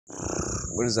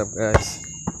What is up, guys?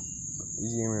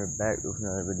 Gamer back with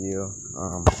another video.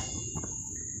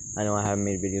 I know I haven't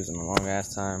made videos in a long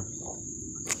ass time.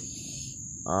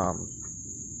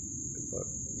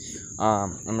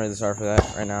 I'm really sorry for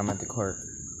that. Right now I'm at the court.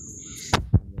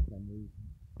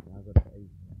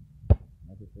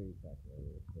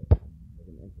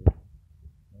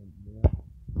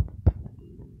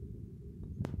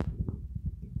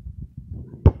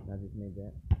 I just made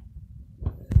that.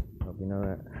 Hope you know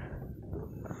that.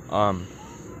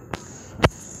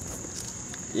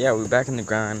 Yeah, we're back in the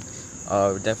grind.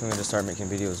 We're definitely gonna start making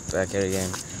videos back at it again.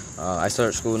 I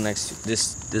start school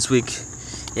this week.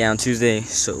 Yeah, on Tuesday.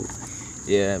 So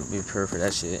yeah, be prepared for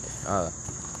that shit.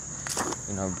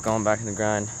 Going back in the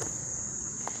grind.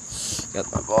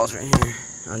 Got my balls right here.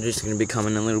 I'm just gonna be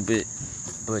coming a little bit.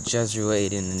 But Jezreel,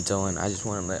 Aiden, and Dylan, I just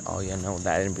want to let all y'all know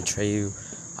that I didn't betray you.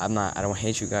 I don't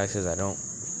hate you guys, because I don't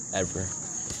ever.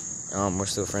 We're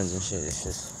still friends and shit.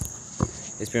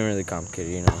 It's been really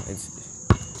complicated,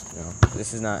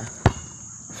 this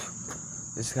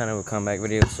is kind of a comeback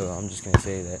video, so I'm just gonna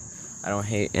say that I don't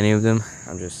hate any of them.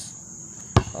 A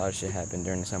lot of shit happened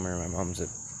during the summer. My mom's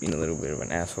being a little bit of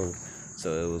an asshole,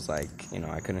 so it was like,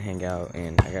 I couldn't hang out,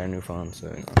 and I got a new phone,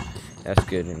 so that's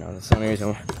good. That's the only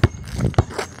reason.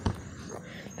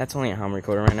 That's only how I'm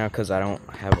recording right now, because I don't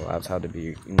have a laptop to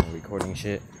be, recording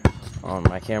shit on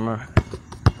my camera.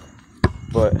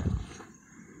 But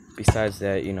besides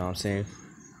that, what I'm saying.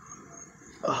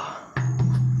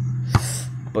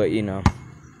 But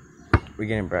we're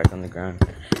getting back on the grind.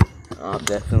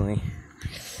 Definitely,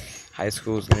 high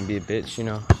school is gonna be a bitch.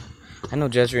 I know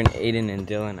Jezreel and Aiden and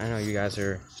Dylan. I know you guys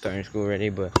are starting school already,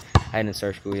 but I didn't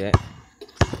start school yet,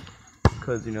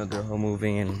 cause they're home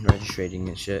moving and registering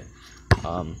and shit.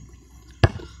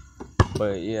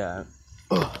 But yeah,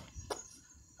 I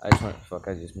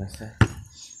just missed that.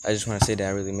 I just want to say that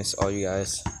I really miss all you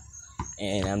guys,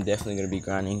 and I'm definitely gonna be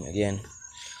grinding again.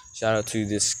 Shout out to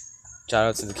the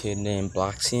kid named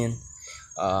Bloxian.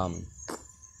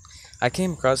 I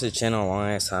came across his channel a long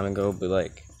ass time ago,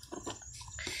 but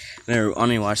I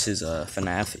only watched his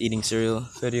FNAF eating cereal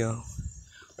video,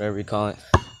 whatever you call it.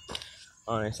 I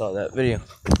only saw that video.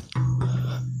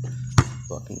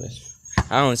 Fucking bitch.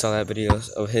 I only saw that video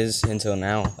of his until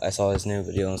now. I saw his new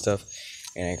video and stuff,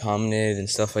 and I commented and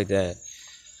stuff like that.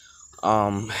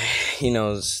 He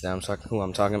knows that who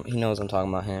I'm talking. He knows I'm talking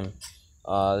about him.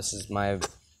 This is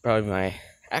probably my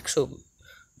actual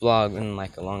vlog in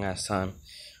a long ass time.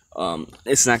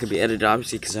 It's not gonna be edited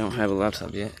obviously because I don't have a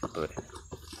laptop yet, but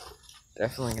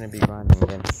definitely gonna be grinding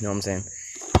again. You know what I'm saying?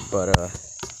 But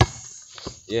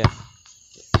yeah,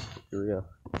 here we go.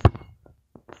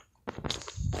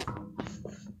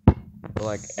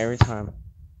 But every time,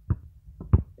 I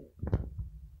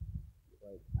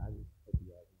just hope you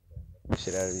guys know that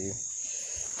shit out of you.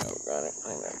 Oh, got it.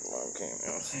 I got the mom came. You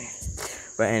know what I'm saying?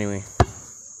 But anyway,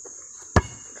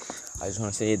 I just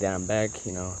want to say that I'm back.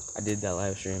 I did that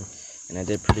live stream, and I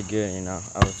did pretty good.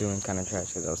 I was doing kind of trash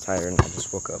because I was tired, and I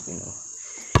just woke up.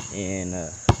 And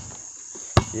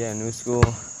yeah, new school.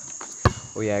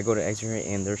 Oh yeah, I go to Exeter,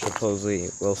 and they're supposedly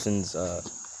Wilson's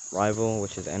rival,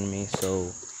 which is enemy.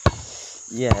 So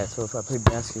yeah, so if I play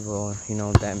basketball, you know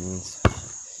what that means.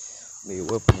 Be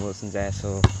whooping Wilson's ass.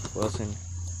 So Wilson,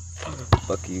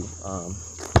 fuck you.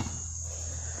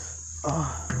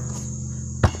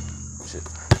 Shit.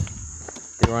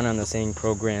 They run on the same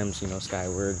programs,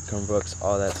 Skyward, Chromebooks,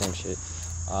 all that same shit.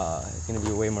 It's gonna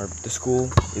be way more. The school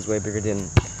is way bigger than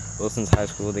Wilson's high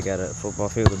school. They got a football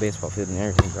field, a baseball field, and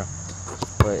everything, bro.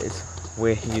 But it's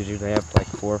way huger. They have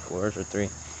 4 floors or 3,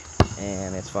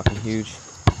 and it's fucking huge.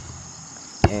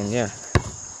 And yeah.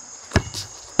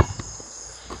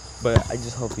 But I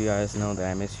just hope you guys know that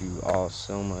I miss you all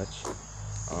so much.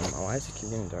 Why does it keep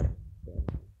getting dark?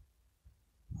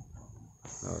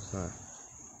 No, it's not.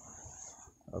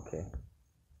 Okay.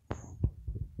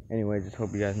 Anyway, just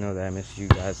hope you guys know that I miss you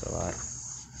guys a lot.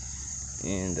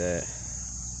 And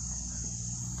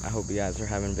I hope you guys are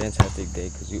having a fantastic day,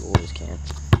 because you always can.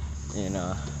 And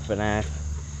FNAF.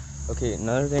 Okay,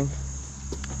 another thing.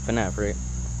 FNAF, right?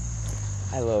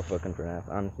 I love fucking FNAF.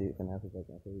 Honestly, FNAF is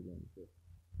my favorite game.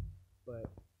 But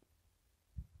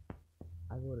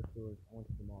I go to stores. I went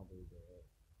to the mall the other day.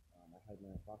 I had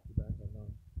my Foxy backpack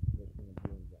on.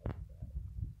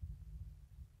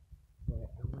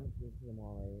 But I went to the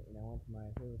mall, and I went to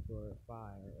my favorite store,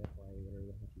 Fire, F-Y, whatever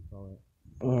the heck you call it.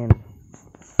 And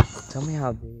tell me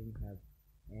how they didn't have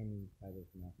any type of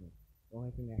snack. The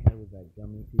only thing I had was that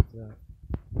gummy pizza.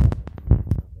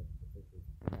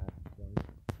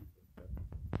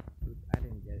 I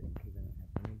didn't get it because I didn't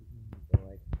have money, so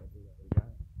I got a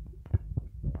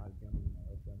lot of gummy and I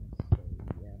love gummy, so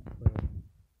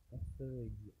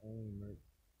literally the only merch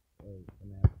of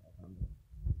FNAF I found.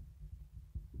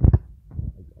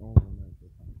 Like the only merch I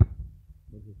found,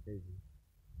 which is crazy.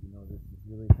 You know, this is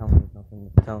really telling me something.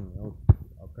 It's telling me, oh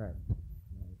crap. You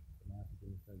know, FNAF is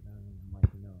gonna start dying. I'm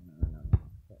like, no.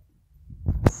 But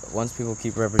once people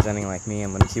keep representing like me,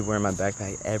 I'm gonna keep wearing my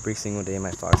backpack every single day,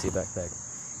 my Foxy backpack,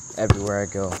 everywhere I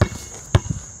go.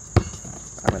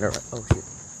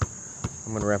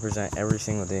 I'm gonna represent every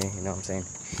single day. You know what I'm saying?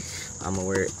 I'm gonna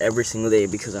wear it every single day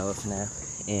because I love FNAF,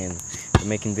 and I'm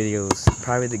making videos.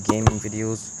 Probably the gaming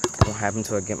videos won't happen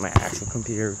until I get my actual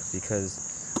computer, because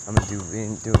I'm gonna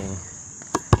doing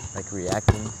like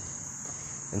reacting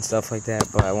and stuff like that.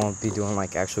 But I won't be doing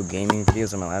like actual gaming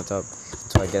videos on my laptop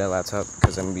until I get a laptop,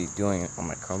 because I'm gonna be doing it on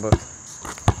my Chromebook,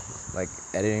 like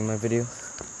editing my video,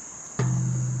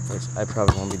 which I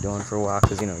probably won't be doing for a while,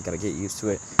 because you know you gotta get used to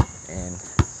it and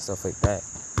stuff like that.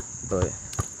 But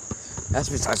that's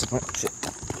besides the point. Shit.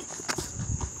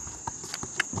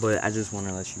 But I just want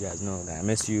to let you guys know that I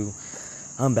miss you.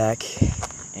 I'm back,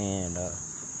 and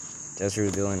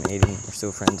Desiree, Bill, and Aiden are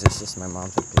still friends. It's just my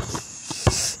mom's a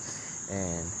bitch,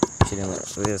 and she didn't let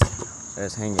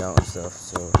us hang out and stuff.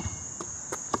 So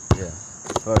yeah,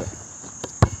 but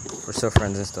we're still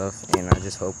friends and stuff, and I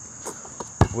just hope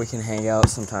we can hang out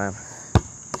sometime,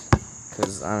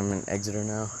 because I'm in Exeter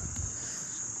now.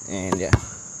 And yeah,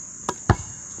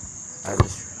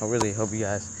 I really hope you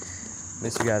guys,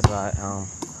 miss you guys a lot.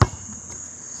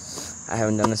 I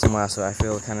haven't done this in a while, so I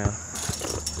feel kind of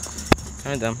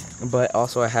dumb. But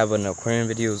also I have an aquarium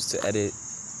videos to edit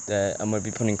that I'm gonna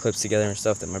be putting clips together and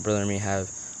stuff that my brother and me have.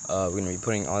 We're gonna be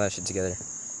putting all that shit together.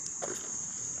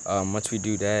 Once we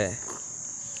do that,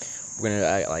 we're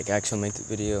gonna like actually make the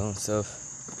video and stuff,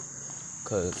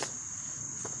 cause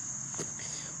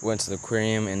we went to the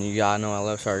aquarium, and you gotta know I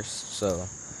love sharks, so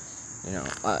you know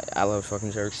I love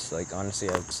fucking sharks. Like honestly,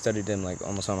 I've studied them like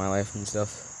almost all my life and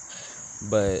stuff.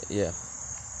 But yeah,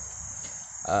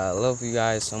 I love you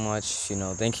guys so much. You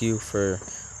know, thank you for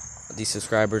these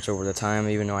subscribers over the time,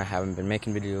 even though I haven't been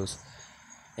making videos.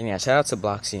 And yeah, shout out to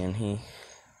Bloxy, and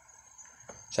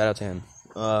shout out to him.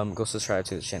 Go subscribe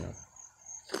to the channel.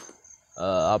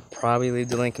 I'll probably leave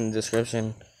the link in the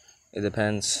description. It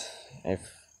depends if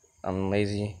I'm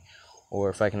lazy or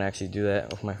if I can actually do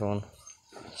that with my phone.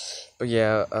 But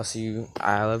yeah, I'll see you.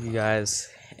 I love you guys,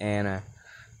 and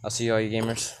I'll see you all you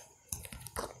gamers.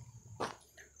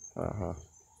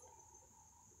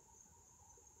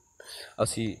 I'll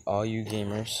see all you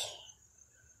gamers,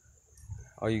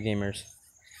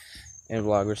 and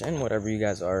vloggers, and whatever you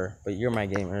guys are, but you're my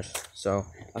gamers, so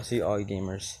I'll see all you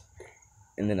gamers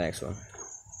in the next one.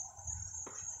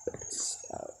 Peace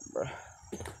out.